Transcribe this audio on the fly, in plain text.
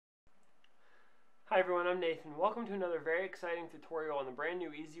Hi everyone, I'm Nathan. Welcome to another very exciting tutorial on the brand new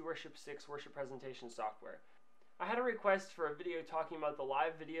EasyWorship 6 worship presentation software. I had a request for a video talking about the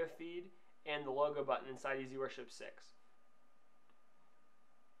live video feed and the logo button inside EasyWorship 6.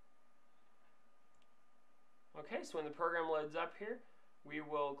 Okay, so when the program loads up here, we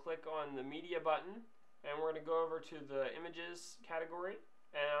will click on the media button and we're going to go over to the images category,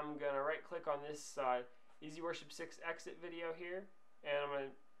 and I'm going to right click on this EasyWorship 6 exit video here, and I'm going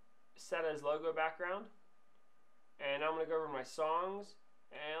to set as logo background, and I'm going to go over my songs,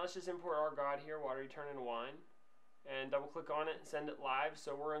 and let's just import our God here, water you turn into wine, and double click on it and send it live.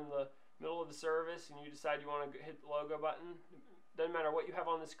 So we're in the middle of the service and you decide you want to hit the logo button. Doesn't matter what you have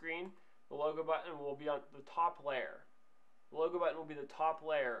on the screen, the logo button will be on the top layer. The logo button will be the top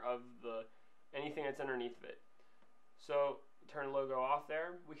layer of anything that's underneath of it. So turn the logo off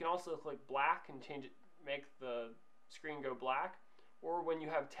there. We can also click black and change it, make the screen go black. Or when you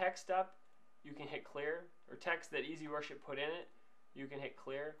have text up, you can hit clear, or text that EasyWorship put in it, you can hit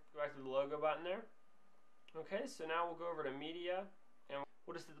clear. Go back to the logo button there. Okay, so now we'll go over to media, and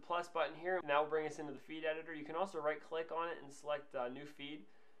we'll just hit the plus button here, and that will bring us into the feed editor. You can also right click on it and select new feed.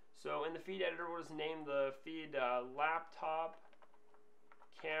 So in the feed editor, we'll just name the feed laptop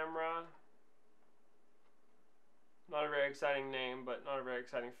camera. Not a very exciting name, but not a very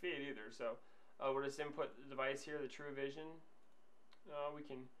exciting feed either. So we'll just input the device here, the True Vision. We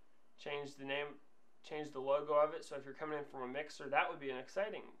can change the name, change the logo of it, so if you're coming in from a mixer, that would be an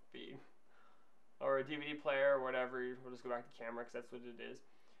exciting feed. Or a DVD player or whatever. We'll just go back to camera because that's what it is.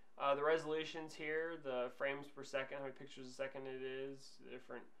 The resolutions here, the frames per second, how many pictures a second it is,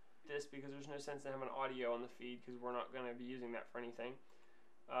 different. This because there's no sense in having audio on the feed because we're not going to be using that for anything.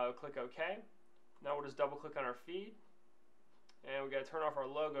 Click OK. Now we'll just double click on our feed, and we got to turn off our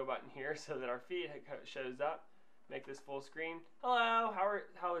logo button here so that our feed shows up. Make this full screen. Hello,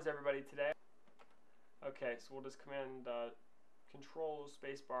 how is everybody today? Okay, so we'll just command Control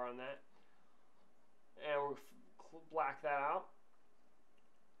spacebar on that, and we'll black that out.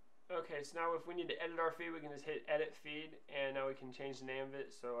 Okay, so now if we need to edit our feed, we can just hit Edit Feed, and now we can change the name of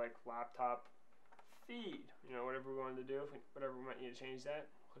it. So like laptop feed, you know, whatever we wanted to do, whatever we might need to change that.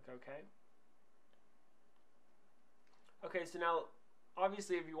 Click OK. Okay, so now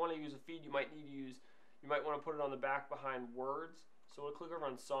obviously if you want to use a feed, you might want to put it on the back behind words. So we'll click over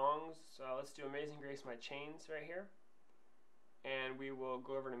on songs. Let's do Amazing Grace My Chains right here. And we will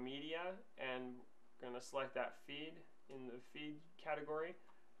go over to media, and we're going to select that feed in the feed category,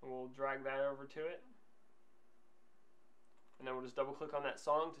 and we'll drag that over to it. And then we'll just double click on that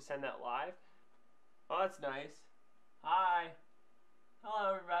song to send that live. Oh, that's nice. Hi.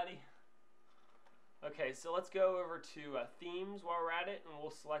 Hello everybody. Okay, so let's go over to themes while we're at it, and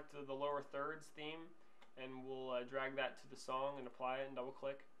we'll select the lower thirds theme, and we'll drag that to the song and apply it and double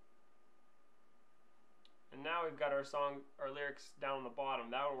click. And now we've got our lyrics down on the bottom.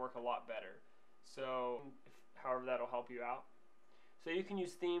 That will work a lot better. So however that'll help you out. So you can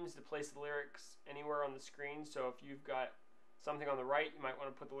use themes to place the lyrics anywhere on the screen. So if you've got something on the right, you might want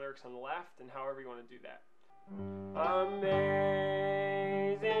to put the lyrics on the left, and however you want to do that. Amazing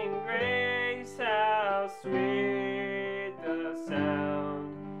grace, how sweet the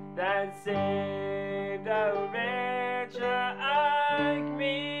sound that saved a wretch like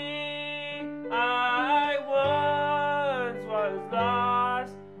me. I once was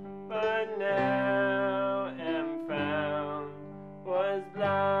lost, but now am found, was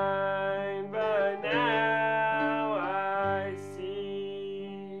blind, but now I see.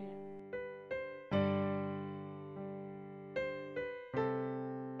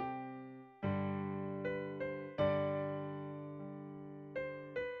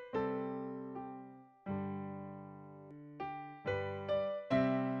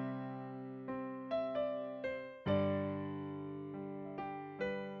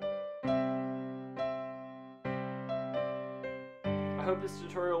 I hope this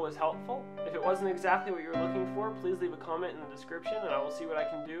tutorial was helpful. If it wasn't exactly what you were looking for, please leave a comment in the description and I will see what I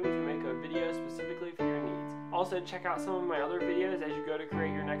can do to make a video specifically for your needs. Also, check out some of my other videos as you go to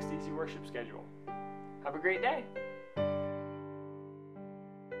create your next EasyWorship schedule. Have a great day!